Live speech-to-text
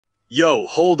Yo,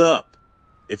 hold up!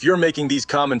 If you're making these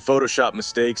common Photoshop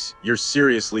mistakes, you're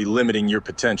seriously limiting your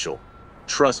potential.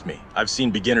 Trust me, I've seen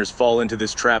beginners fall into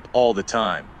this trap all the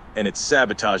time, and it's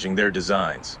sabotaging their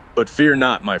designs. But fear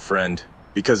not, my friend,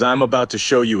 because I'm about to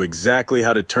show you exactly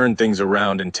how to turn things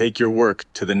around and take your work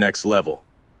to the next level.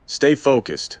 Stay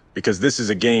focused, because this is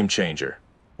a game changer.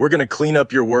 We're gonna clean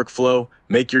up your workflow,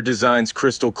 make your designs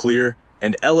crystal clear,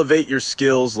 and elevate your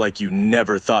skills like you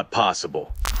never thought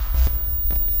possible.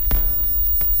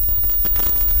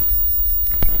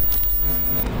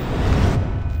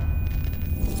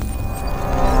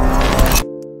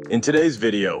 In today's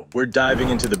video, we're diving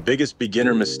into the biggest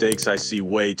beginner mistakes I see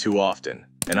way too often,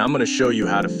 and I'm gonna show you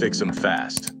how to fix them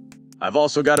fast. I've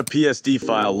also got a PSD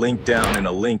file linked down and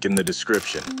a link in the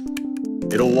description.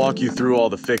 It'll walk you through all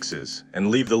the fixes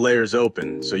and leave the layers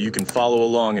open so you can follow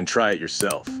along and try it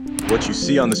yourself. What you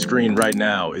see on the screen right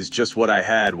now is just what I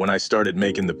had when I started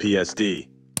making the PSD.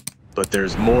 But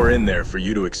there's more in there for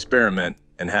you to experiment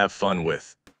and have fun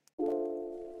with.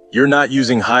 You're not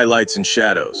using highlights and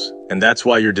shadows, and that's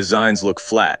why your designs look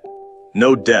flat.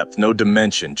 No depth, no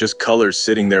dimension, just colors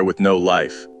sitting there with no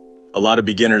life. A lot of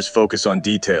beginners focus on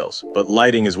details, but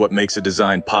lighting is what makes a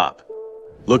design pop.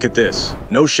 Look at this,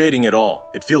 no shading at all.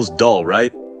 It feels dull,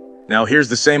 right? Now here's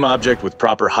the same object with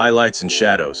proper highlights and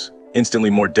shadows. Instantly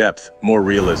more depth, more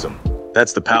realism.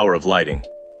 That's the power of lighting.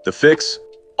 The fix?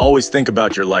 Always think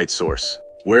about your light source.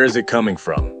 Where is it coming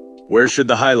from? Where should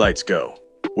the highlights go?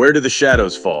 Where do the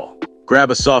shadows fall? Grab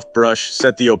a soft brush,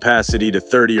 set the opacity to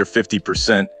 30 or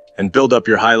 50%, and build up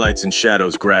your highlights and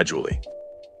shadows gradually.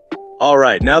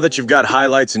 Alright, now that you've got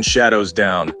highlights and shadows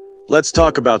down, let's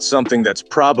talk about something that's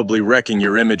probably wrecking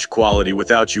your image quality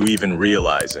without you even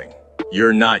realizing.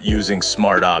 You're not using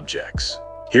smart objects.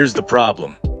 Here's the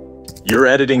problem. You're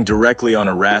editing directly on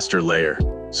a raster layer,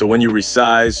 so when you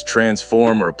resize,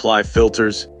 transform, or apply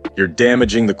filters, you're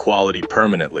damaging the quality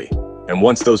permanently. And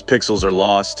once those pixels are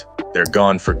lost, they're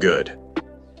gone for good.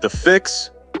 The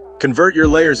fix? Convert your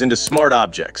layers into smart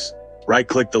objects.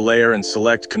 Right-click the layer and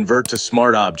select Convert to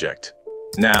Smart Object.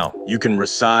 Now, you can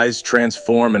resize,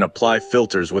 transform, and apply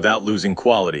filters without losing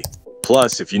quality.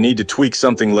 Plus, if you need to tweak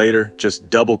something later, just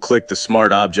double-click the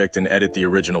smart object and edit the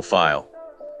original file.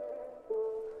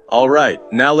 Alright,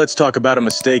 now let's talk about a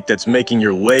mistake that's making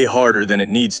your way harder than it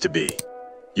needs to be.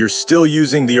 You're still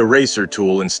using the eraser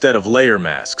tool instead of layer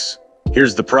masks.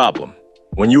 Here's the problem.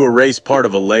 When you erase part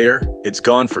of a layer, it's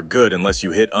gone for good unless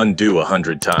you hit undo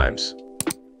 100 times.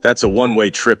 That's a one-way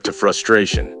trip to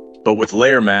frustration. But with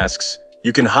layer masks,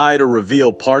 you can hide or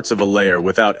reveal parts of a layer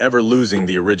without ever losing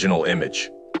the original image.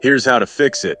 Here's how to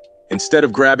fix it. Instead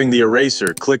of grabbing the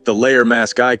eraser, click the layer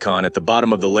mask icon at the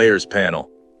bottom of the Layers panel.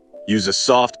 Use a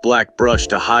soft black brush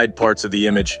to hide parts of the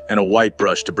image and a white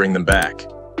brush to bring them back.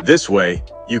 This way,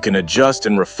 you can adjust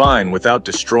and refine without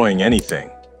destroying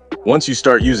anything. Once you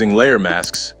start using layer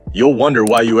masks, you'll wonder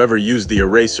why you ever used the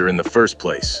eraser in the first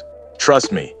place.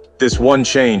 Trust me, this one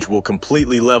change will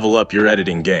completely level up your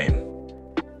editing game.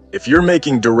 If you're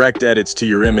making direct edits to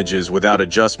your images without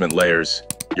adjustment layers,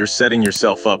 you're setting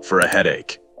yourself up for a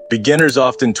headache. Beginners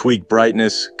often tweak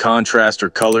brightness, contrast, or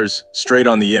colors straight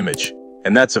on the image,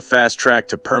 and that's a fast track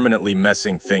to permanently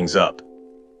messing things up.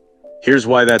 Here's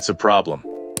why that's a problem.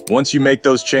 Once you make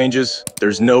those changes,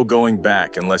 there's no going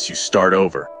back unless you start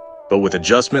over. But with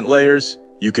adjustment layers,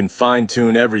 you can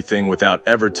fine-tune everything without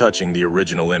ever touching the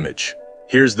original image.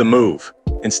 Here's the move.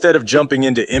 Instead of jumping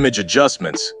into image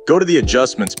adjustments, go to the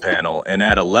Adjustments panel and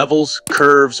add a Levels,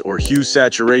 Curves, or Hue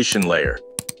Saturation layer.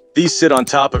 These sit on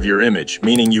top of your image,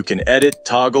 meaning you can edit,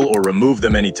 toggle, or remove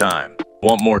them anytime.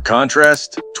 Want more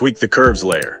contrast? Tweak the Curves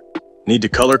layer. Need to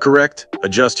color correct?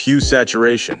 Adjust Hue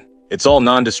Saturation. It's all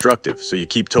non-destructive, so you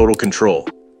keep total control.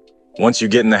 Once you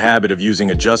get in the habit of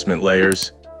using adjustment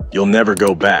layers, you'll never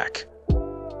go back.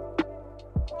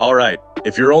 Alright,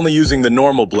 if you're only using the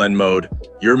normal blend mode,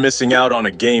 you're missing out on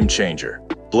a game changer.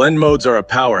 Blend modes are a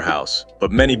powerhouse,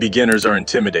 but many beginners are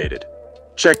intimidated.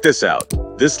 Check this out.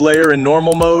 This layer in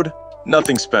normal mode?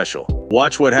 Nothing special.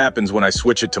 Watch what happens when I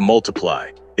switch it to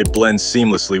multiply. It blends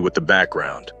seamlessly with the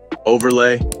background.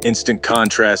 Overlay, instant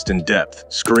contrast and depth.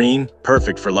 Screen,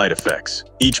 perfect for light effects.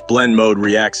 Each blend mode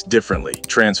reacts differently,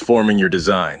 transforming your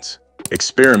designs.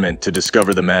 Experiment to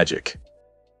discover the magic.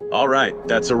 Alright,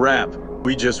 that's a wrap.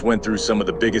 We just went through some of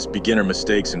the biggest beginner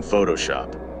mistakes in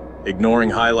Photoshop. Ignoring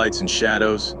highlights and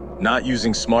shadows, not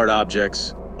using smart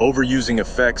objects, overusing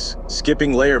effects,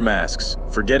 skipping layer masks,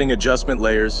 forgetting adjustment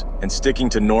layers, and sticking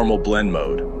to normal blend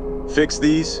mode. Fix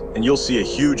these, and you'll see a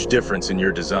huge difference in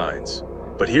your designs.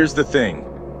 But here's the thing,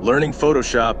 learning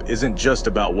Photoshop isn't just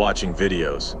about watching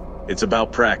videos. It's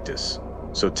about practice.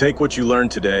 So take what you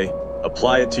learned today,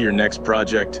 apply it to your next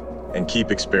project, and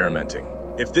keep experimenting.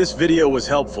 If this video was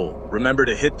helpful, remember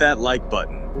to hit that like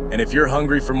button. And if you're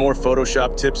hungry for more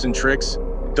Photoshop tips and tricks,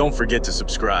 don't forget to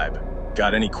subscribe.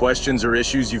 Got any questions or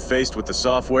issues you faced with the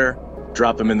software?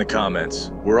 Drop them in the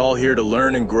comments. We're all here to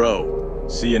learn and grow.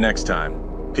 See you next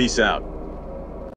time. Peace out.